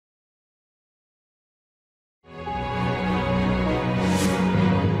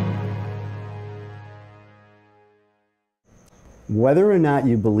Whether or not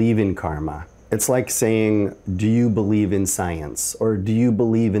you believe in karma, it's like saying, do you believe in science? Or do you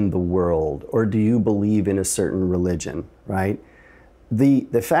believe in the world? Or do you believe in a certain religion, right?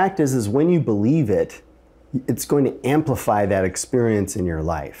 The fact is when you believe it, it's going to amplify that experience in your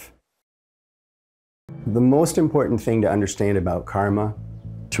life. The most important thing to understand about karma,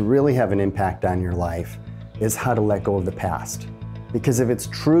 to really have an impact on your life, is how to let go of the past. Because if it's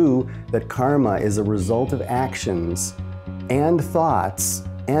true that karma is a result of actions and thoughts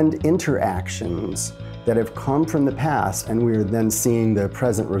and interactions that have come from the past, and we're then seeing the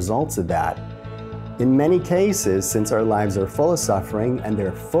present results of that, in many cases, since our lives are full of suffering and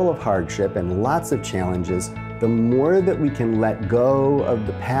they're full of hardship and lots of challenges, the more that we can let go of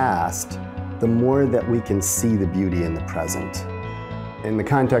the past, the more that we can see the beauty in the present. In the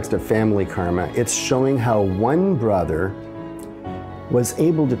context of family karma, it's showing how one brother was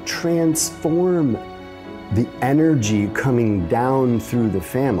able to transform the energy coming down through the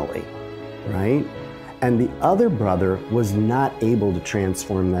family, right? And the other brother was not able to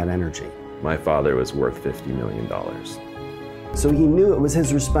transform that energy. My father was worth $50 million. So he knew it was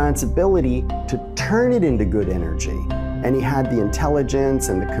his responsibility to turn it into good energy. And he had the intelligence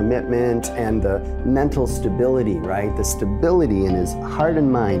and the commitment and the mental stability, right? The stability in his heart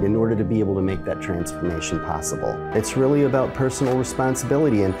and mind in order to be able to make that transformation possible. It's really about personal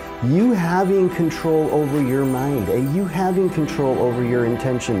responsibility and you having control over your mind, and you having control over your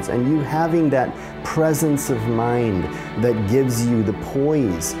intentions, and you having that presence of mind that gives you the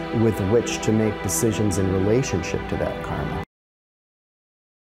poise with which to make decisions in relationship to that karma.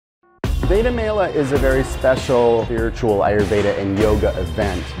 Veda Mela is a very special spiritual Ayurveda and yoga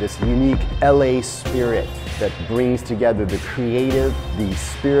event, this unique LA spirit that brings together the creative, the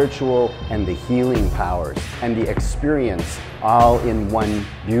spiritual, and the healing powers, and the experience all in one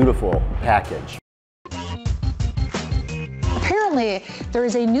beautiful package. Apparently, there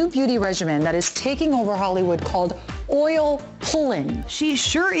is a new beauty regimen that is taking over Hollywood called oil pulling. She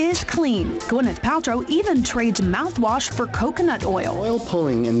sure is clean. Gwyneth Paltrow even trades mouthwash for coconut oil. Oil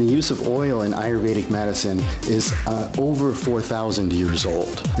pulling and the use of oil in Ayurvedic medicine is over 4,000 years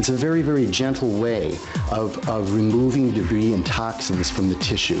old. It's a very, very gentle way of removing debris and toxins from the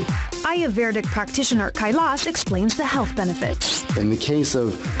tissue. Ayurvedic practitioner Kailas explains the health benefits. In the case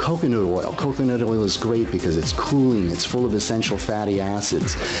of coconut oil is great because it's cooling, it's full of essential fatty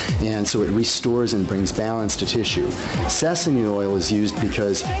acids, and so it restores and brings balance to tissue. Sesame oil is used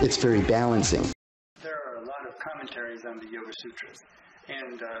because it's very balancing. There are a lot of commentaries on the Yoga Sutras,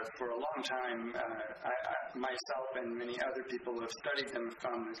 and for a long time, myself and many other people who have studied them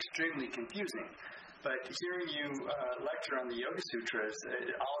found them extremely confusing. But hearing you lecture on the Yoga Sutras,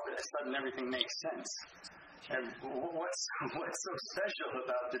 all of a sudden everything makes sense. And what's so special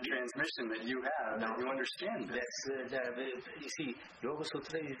about the transmission that you have, that you understand this? You see, Yoga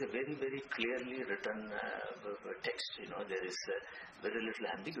Sutra is a very, very clearly written text. You know, there is very little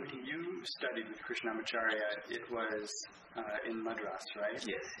ambiguity. You studied with Krishnamacharya. It was in Madras, right?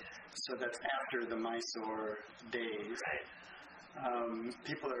 Yes. So that's after the Mysore days. Right.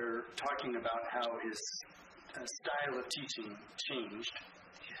 People are talking about how his style of teaching changed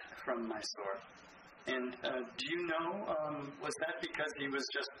from Mysore. And do you know, was that because he was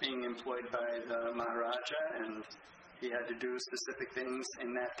just being employed by the Maharaja and he had to do specific things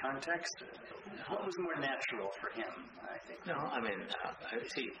in that context? What was more natural for him, I think? No, I mean,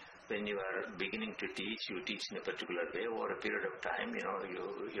 see, when you are beginning to teach, you teach in a particular way. Over a period of time, you know,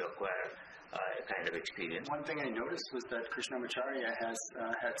 you acquire a kind of experience. One thing I noticed was that Krishnamacharya has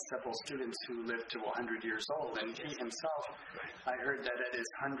had several students who lived to 100 years old, and he himself, I heard that at his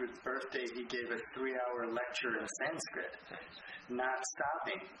 100th birthday he gave a 3-hour lecture in Sanskrit, not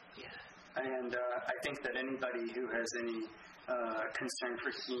stopping. Yeah. And I think that anybody who has any concern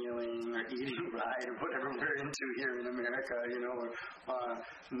for healing or eating right or whatever we're into here in America, you know,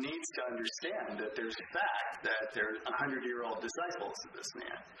 needs to understand that there's a fact that there are 100-year-old disciples of this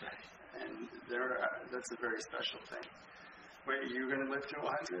man. Right. And that's a very special thing. Wait, are you going to live to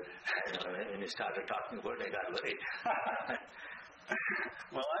 100? When you started talking about it, I got worried.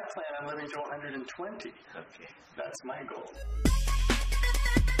 Well, I plan on living to 120. Okay. That's my goal.